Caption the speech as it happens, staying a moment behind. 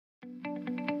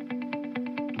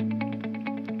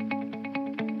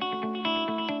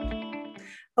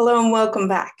Hello and welcome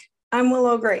back. I'm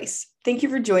Willow Grace. Thank you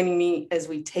for joining me as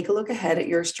we take a look ahead at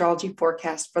your astrology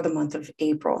forecast for the month of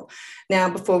April. Now,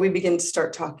 before we begin to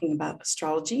start talking about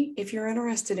astrology, if you're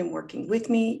interested in working with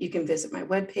me, you can visit my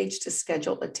webpage to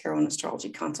schedule a tarot and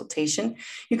astrology consultation.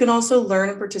 You can also learn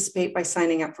and participate by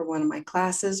signing up for one of my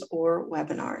classes or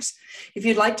webinars. If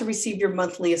you'd like to receive your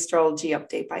monthly astrology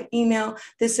update by email,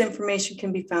 this information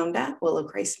can be found at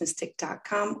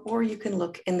willowgracemystic.com, or you can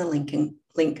look in the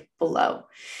link below.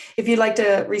 If you'd like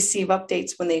to receive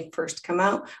updates when they first come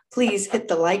out, please hit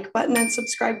the like button and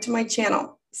subscribe to my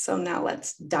channel. So now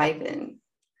let's dive in.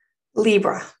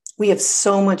 Libra, we have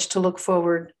so much to look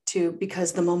forward to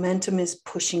because the momentum is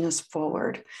pushing us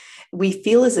forward. We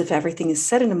feel as if everything is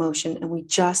set in motion and we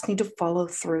just need to follow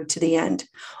through to the end.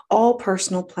 All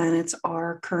personal planets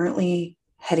are currently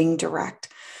heading direct.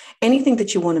 Anything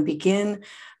that you want to begin,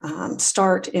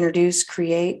 start, introduce,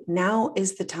 create, now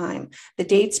is the time. The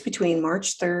dates between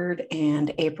March 3rd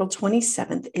and April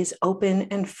 27th is open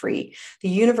and free. The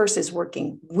universe is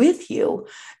working with you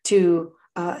to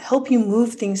help you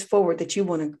move things forward that you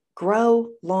want to grow,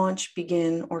 launch,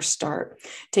 begin, or start.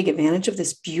 Take advantage of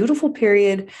this beautiful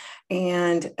period,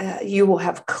 and you will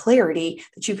have clarity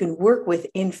that you can work with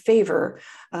in favor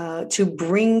to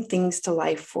bring things to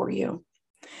life for you.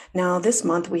 Now, this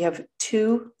month, we have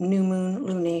two new moon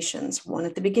lunations, one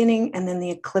at the beginning and then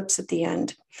the eclipse at the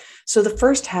end. So the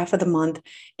first half of the month,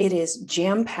 it is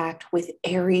jam-packed with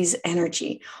Aries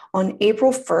energy. On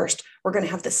April 1st, we're going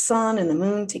to have the sun and the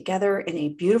moon together in a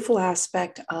beautiful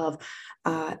aspect of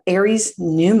Aries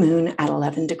new moon at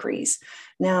 11 degrees.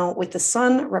 Now, with the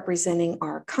sun representing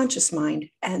our conscious mind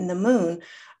and the moon,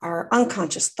 our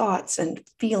unconscious thoughts and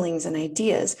feelings and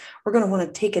ideas, we're going to want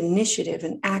to take initiative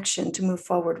and action to move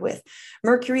forward with.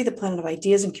 Mercury, the planet of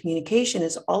ideas and communication,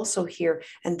 is also here,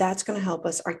 and that's going to help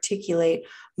us articulate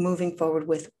moving forward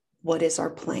with what is our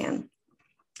plan.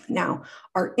 Now,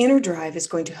 our inner drive is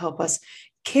going to help us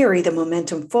carry the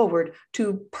momentum forward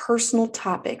to personal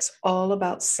topics, all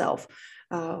about self.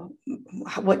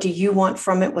 What do you want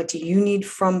from it? What do you need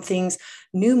from things?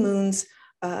 New moons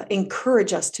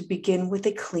encourage us to begin with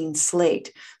a clean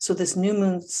slate. So this new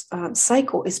moon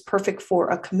cycle is perfect for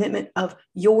a commitment of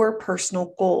your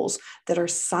personal goals that are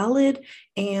solid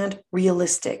and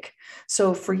realistic.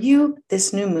 So for you,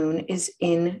 this new moon is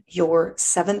in your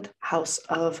 7th house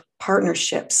of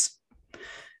partnerships.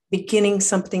 Beginning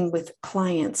something with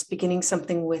clients, beginning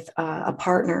something with a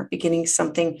partner, beginning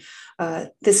something,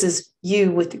 this is you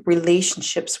with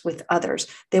relationships with others.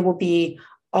 There will be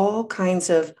all kinds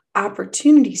of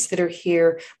opportunities that are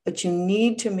here, but you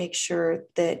need to make sure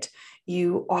that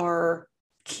you are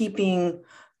keeping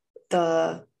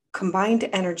the combined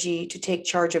energy to take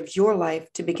charge of your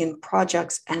life, to begin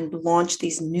projects and launch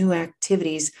these new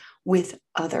activities with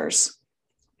others.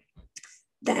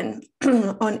 Then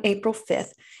on April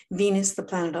 5th, Venus, the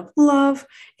planet of love,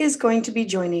 is going to be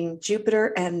joining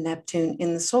Jupiter and Neptune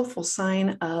in the soulful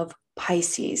sign of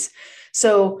Pisces.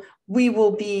 So we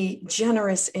will be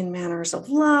generous in manners of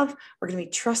love. We're going to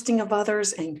be trusting of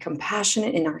others and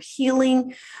compassionate in our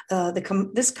healing.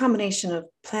 This combination of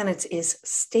planets is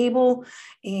stable,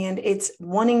 and it's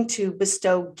wanting to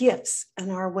bestow gifts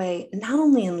in our way, not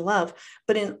only in love,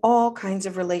 but in all kinds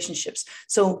of relationships.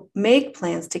 So make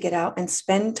plans to get out and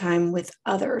spend time with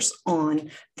others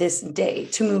on this day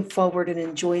to move forward and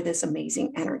enjoy this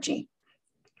amazing energy.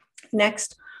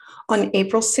 Next, on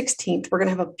April 16th, we're going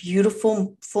to have a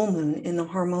beautiful full moon in the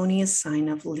harmonious sign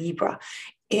of Libra.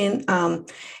 In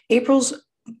April's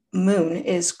moon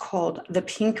is called the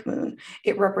pink moon.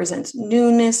 It represents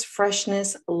newness,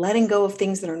 freshness, letting go of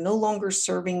things that are no longer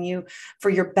serving you for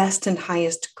your best and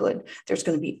highest good. There's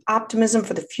going to be optimism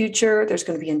for the future. There's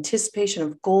going to be anticipation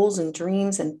of goals and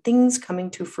dreams and things coming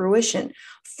to fruition.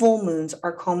 Full moons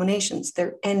are culminations.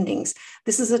 They're endings.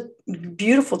 This is a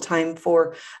beautiful time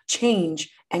for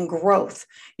change and growth.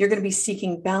 You're going to be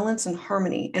seeking balance and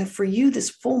harmony. And for you, this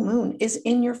full moon is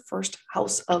in your 1st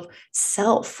house of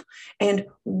self. And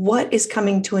what is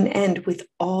coming to an end with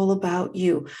all about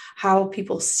you, how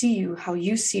people see you, how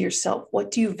you see yourself, what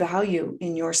do you value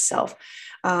in yourself?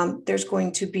 There's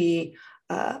going to be,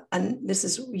 this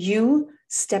is you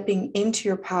stepping into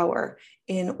your power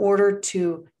in order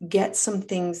to get some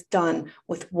things done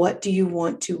with what do you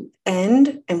want to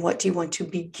end and what do you want to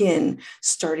begin,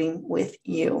 starting with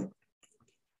you.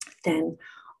 Then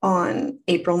on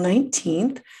April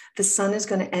 19th, the sun is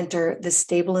going to enter the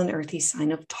stable and earthy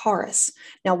sign of Taurus.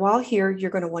 Now, while here,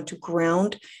 you're going to want to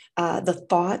ground the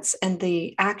thoughts and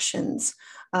the actions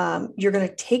You're going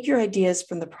to take your ideas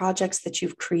from the projects that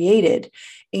you've created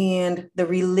and the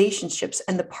relationships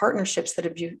and the partnerships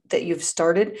that you've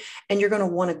started, and you're going to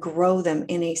want to grow them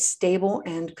in a stable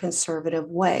and conservative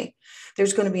way.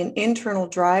 There's going to be an internal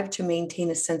drive to maintain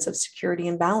a sense of security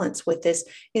and balance with this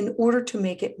in order to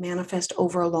make it manifest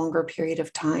over a longer period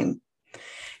of time.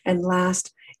 And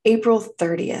last, April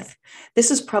 30th. This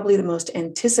is probably the most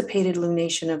anticipated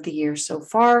lunation of the year so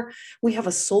far. We have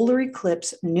a solar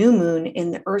eclipse new moon in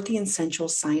the earthy and central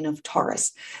sign of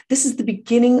Taurus. This is the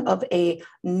beginning of a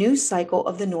new cycle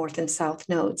of the north and south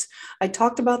nodes. I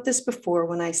talked about this before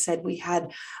when I said we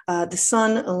had the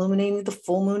sun illuminating the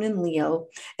full moon in Leo,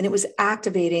 and it was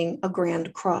activating a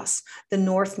grand cross, the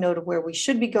north node of where we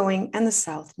should be going and the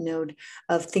south node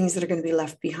of things that are going to be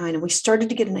left behind. And we started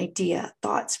to get an idea,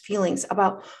 thoughts, feelings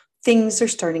about things are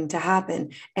starting to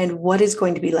happen and what is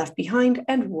going to be left behind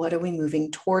and what are we moving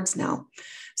towards now.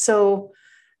 So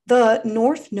the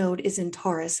north node is in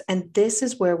Taurus, and this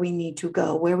is where we need to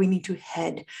go, where we need to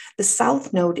head. The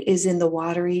south node is in the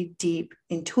watery, deep,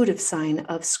 intuitive sign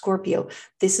of Scorpio.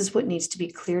 This is what needs to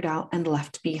be cleared out and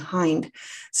left behind.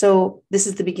 So this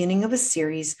is the beginning of a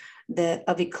series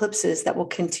of eclipses that will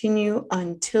continue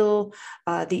until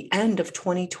the end of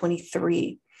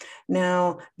 2023.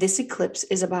 Now, this eclipse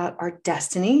is about our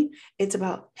destiny. It's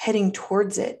about heading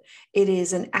towards it. It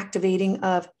is an activating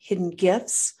of hidden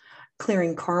gifts,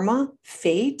 clearing karma,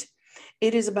 fate.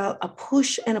 It is about a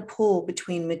push and a pull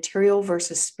between material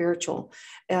versus spiritual.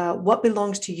 What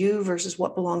belongs to you versus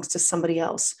what belongs to somebody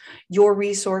else. Your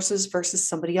resources versus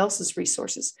somebody else's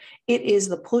resources. It is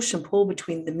the push and pull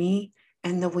between the me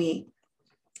and the we.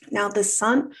 Now, the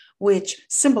sun, which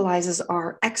symbolizes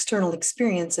our external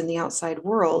experience in the outside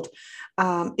world,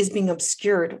 is being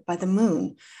obscured by the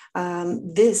moon.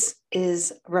 This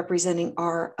is representing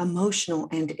our emotional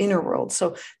and inner world.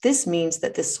 So this means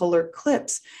that this solar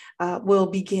eclipse will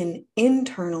begin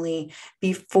internally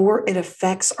before it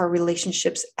affects our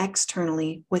relationships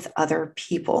externally with other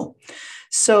people.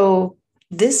 So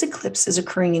this eclipse is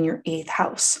occurring in your 8th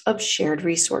house of shared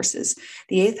resources.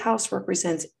 The 8th house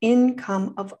represents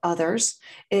income of others.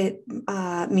 It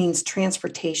means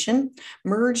transportation,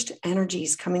 merged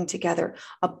energies coming together,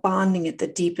 a bonding at the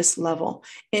deepest level,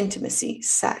 intimacy,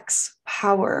 sex,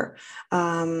 power,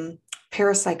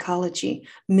 parapsychology,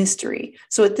 mystery.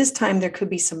 So at this time, there could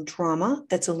be some drama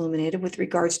that's illuminated with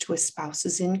regards to a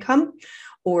spouse's income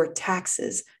or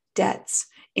taxes, debts,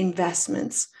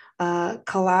 investments,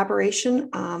 collaboration,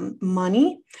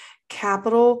 money,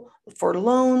 capital for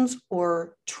loans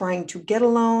or trying to get a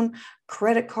loan,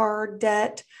 credit card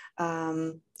debt.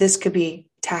 This could be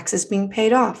taxes being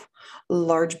paid off,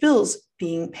 large bills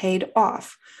being paid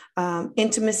off,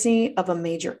 intimacy of a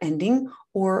major ending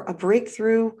or a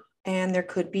breakthrough, and there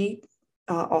could be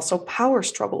also power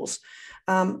struggles.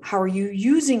 How are you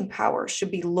using power should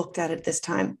be looked at this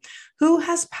time. Who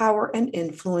has power and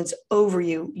influence over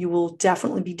you? You will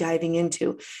definitely be diving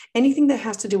into anything that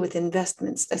has to do with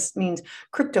investments. This means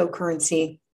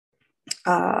cryptocurrency,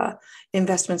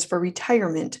 investments for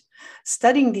retirement.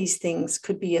 Studying these things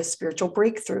could be a spiritual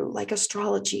breakthrough like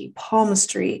astrology,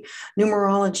 palmistry,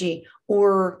 numerology,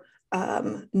 or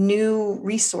new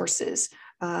resources.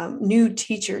 New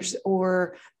teachers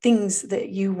or things that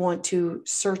you want to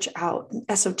search out,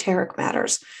 esoteric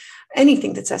matters,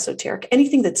 anything that's esoteric,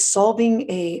 anything that's solving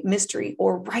a mystery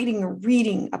or writing or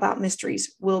reading about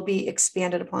mysteries will be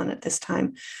expanded upon at this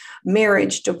time.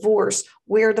 Marriage, divorce,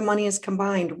 where the money is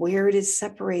combined, where it is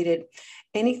separated,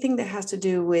 anything that has to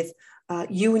do with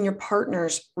you and your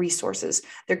partner's resources.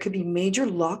 There could be major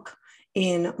luck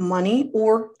in money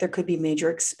or there could be major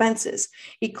expenses.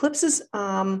 Eclipses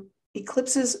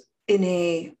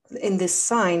in this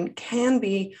sign can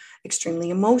be extremely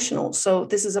emotional. So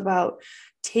this is about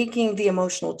taking the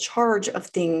emotional charge of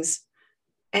things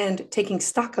and taking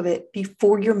stock of it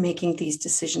before you're making these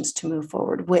decisions to move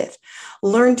forward with.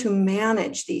 Learn to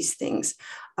manage these things.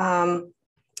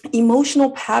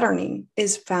 Emotional patterning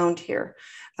is found here.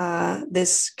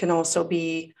 This can also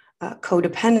be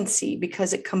codependency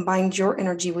because it combines your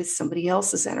energy with somebody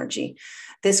else's energy.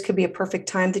 This could be a perfect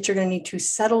time that you're going to need to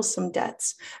settle some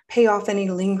debts, pay off any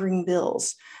lingering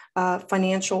bills,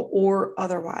 financial or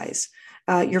otherwise.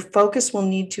 Your focus will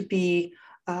need to be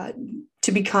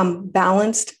to become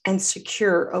balanced and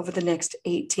secure over the next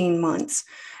 18 months.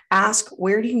 Ask,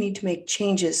 where do you need to make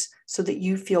changes so that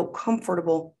you feel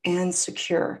comfortable and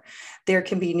secure? There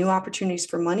can be new opportunities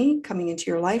for money coming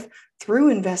into your life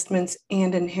through investments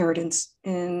and inheritance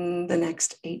in the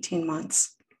next 18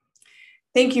 months.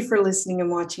 Thank you for listening and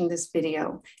watching this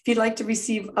video. If you'd like to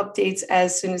receive updates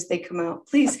as soon as they come out,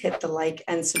 please hit the like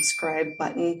and subscribe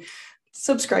button.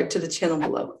 subscribe to the channel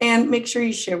below, and make sure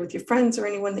you share with your friends or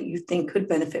anyone that you think could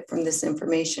benefit from this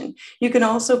information. You can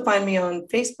also find me on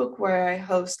Facebook, where I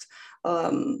host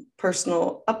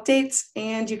personal updates,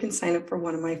 and you can sign up for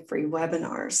one of my free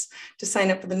webinars. To sign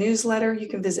up for the newsletter, you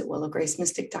can visit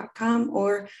willowgracemystic.com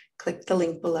or click the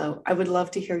link below. I would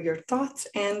love to hear your thoughts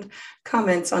and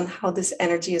comments on how this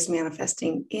energy is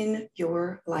manifesting in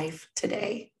your life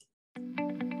today.